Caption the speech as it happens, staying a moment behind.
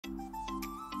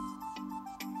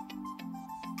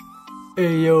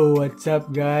Hey yo, what's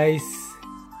up guys?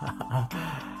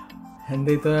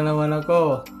 Nandito na naman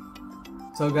ako.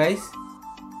 So guys,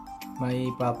 may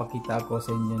ipapakita ko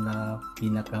sa inyo na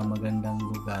pinakamagandang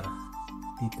lugar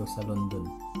dito sa London.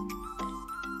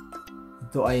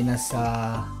 Ito ay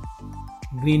nasa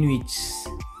Greenwich,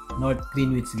 North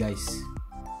Greenwich guys.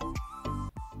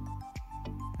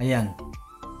 Ayan.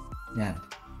 Yan.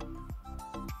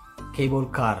 Cable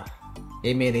car,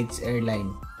 Emirates airline.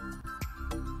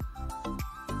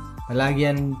 Palagi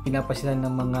yan pinapasyalan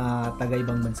ng mga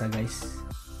taga-ibang bansa guys.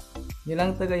 Hindi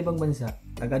lang taga-ibang bansa,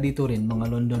 taga dito rin,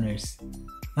 mga Londoners.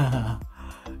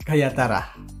 Kaya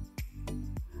tara,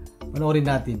 panoorin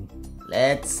natin.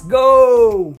 Let's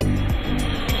go!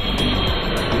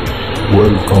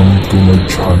 Welcome to my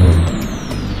channel,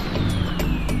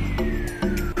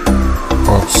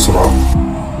 Apsrock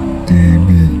TV.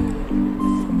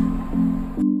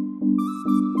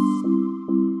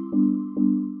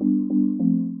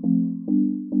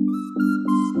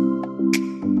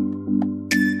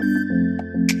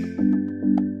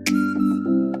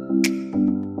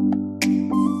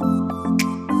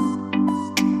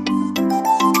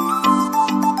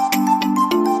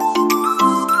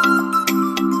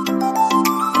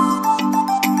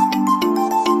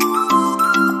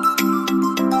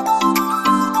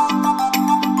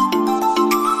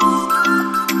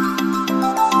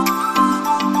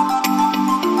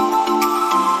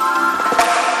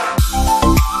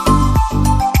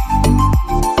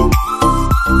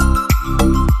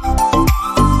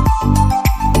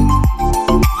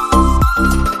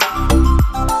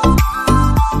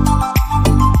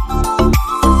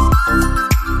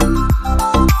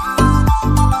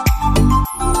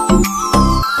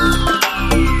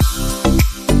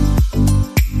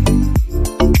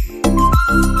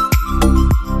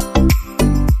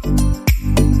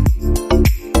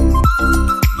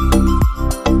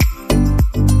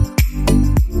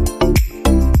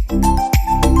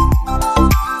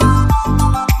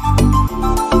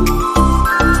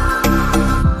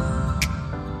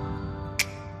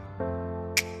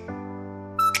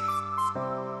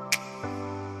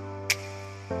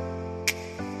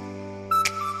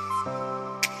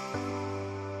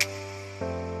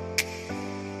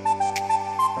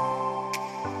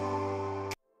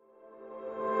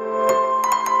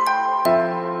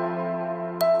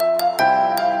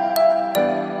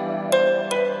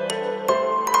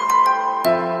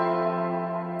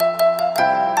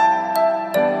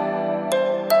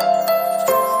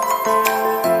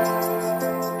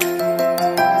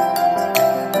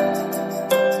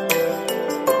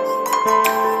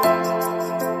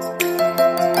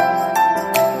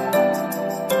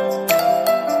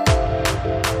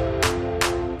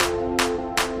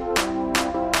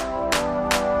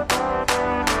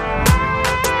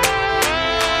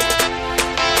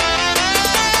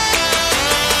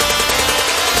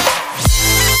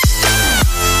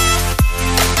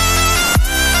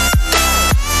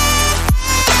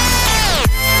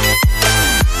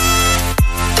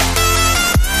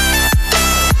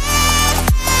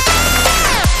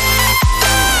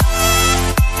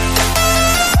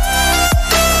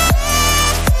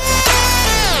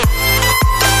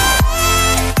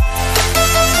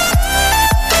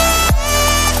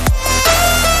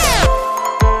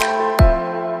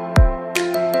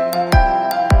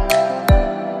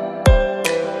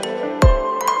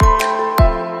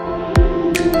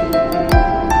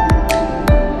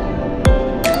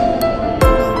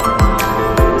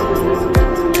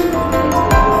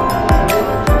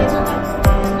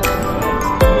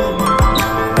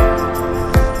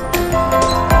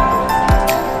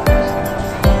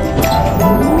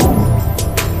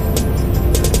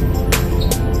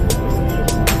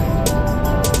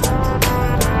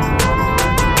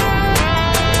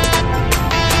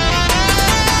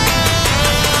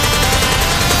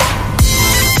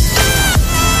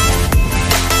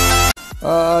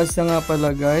 Isa nga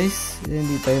pala guys,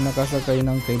 hindi tayo nakasakay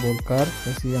ng cable car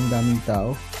kasi ang daming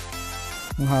tao.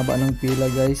 Ang haba ng pila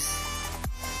guys.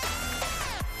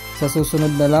 Sa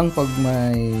susunod na lang pag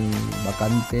may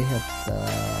bakante at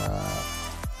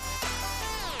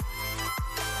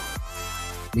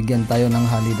bigyan tayo ng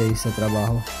holiday sa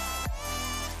trabaho.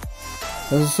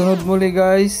 Sa susunod muli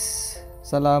guys,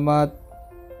 salamat,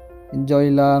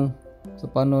 enjoy lang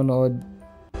sa panonood.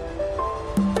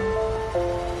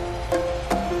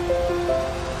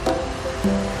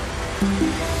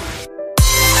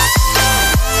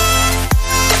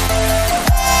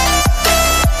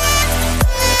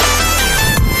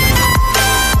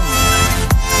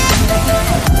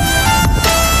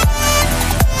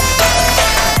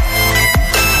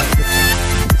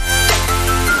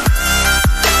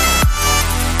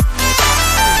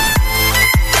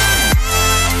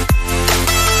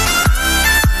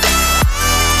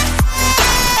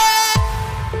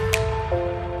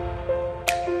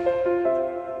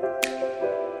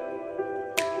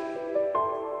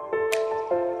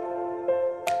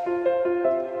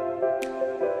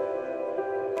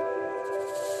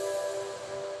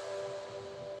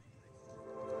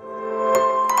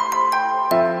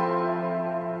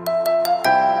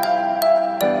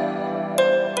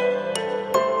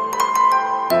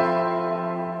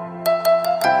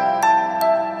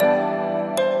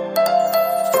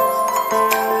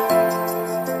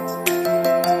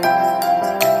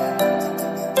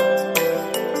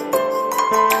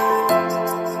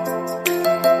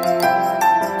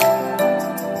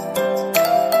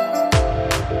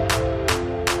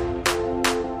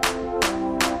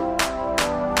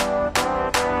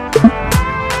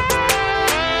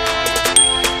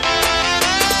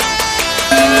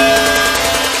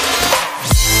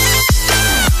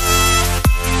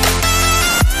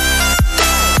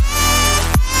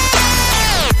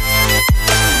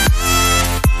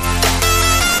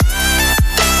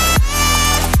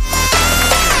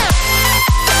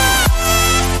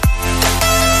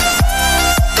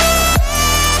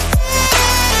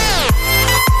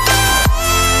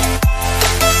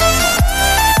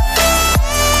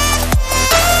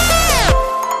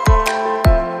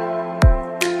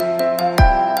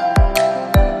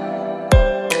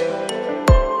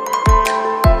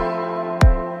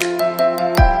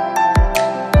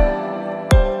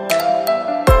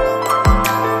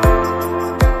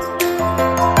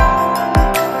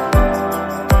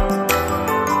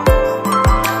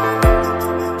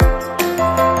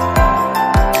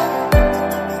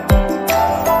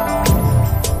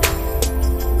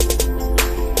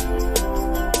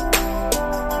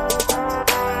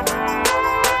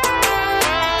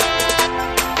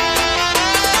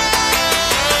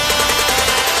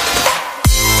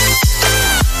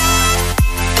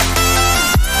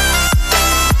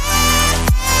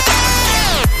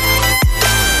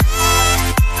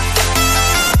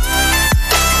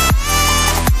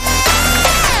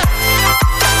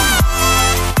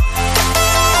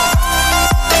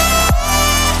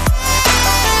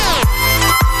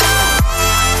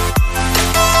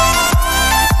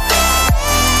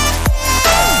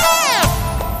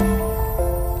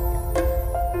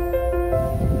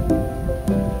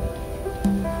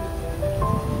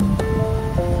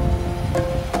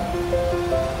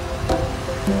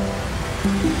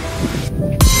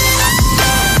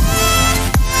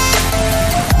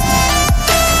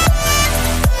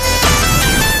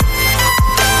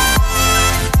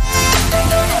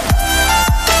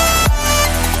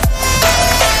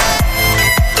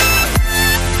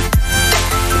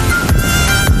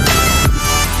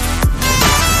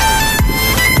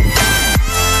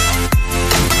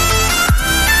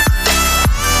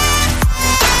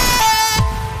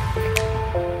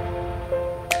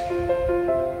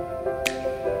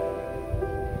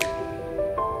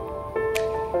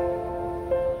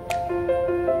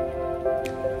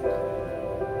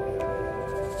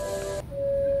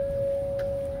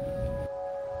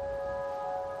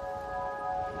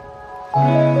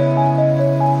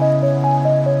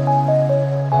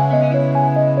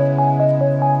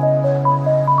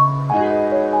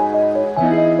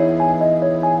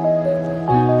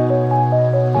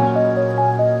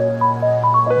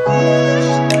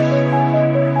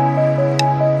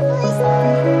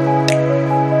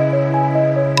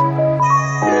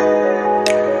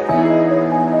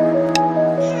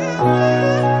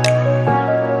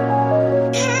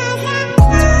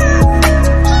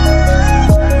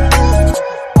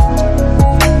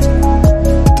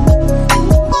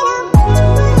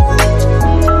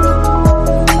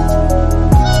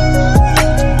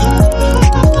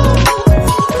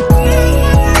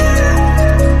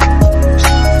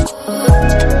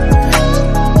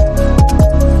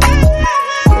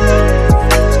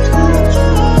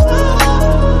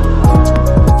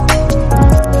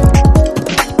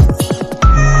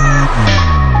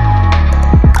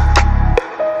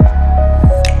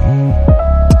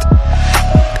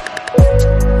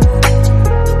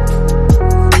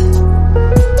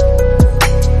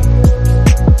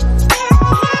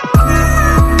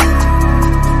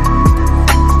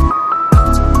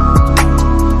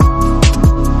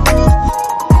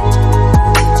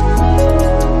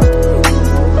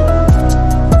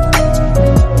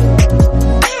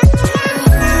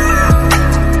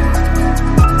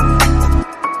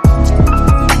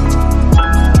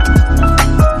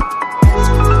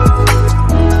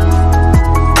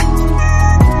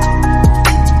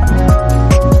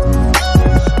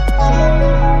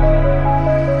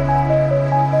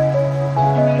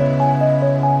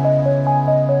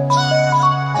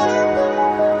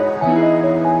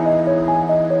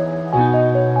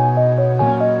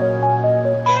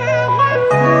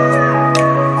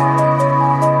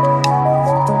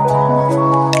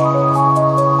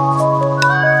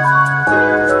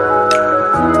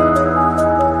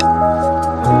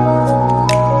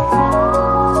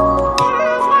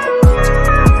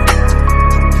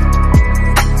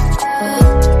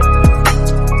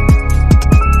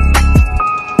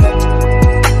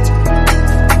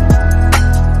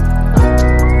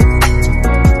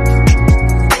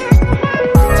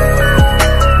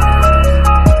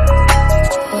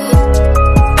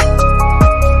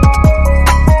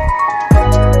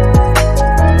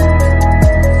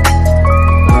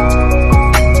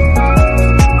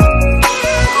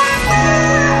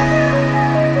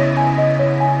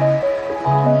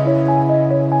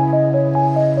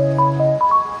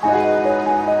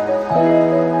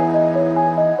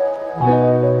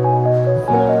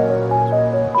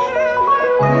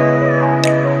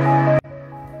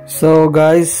 So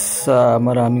guys,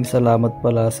 maraming salamat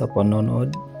pala sa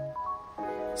panonood.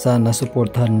 Sana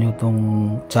suportahan nyo tong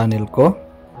channel ko.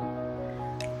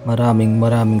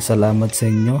 Maraming salamat sa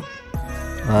inyo.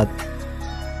 At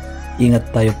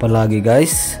ingat tayo palagi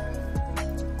guys.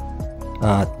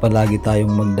 At palagi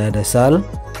tayong magdadasal.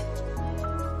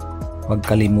 Huwag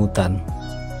kalimutan.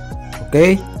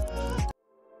 Okay?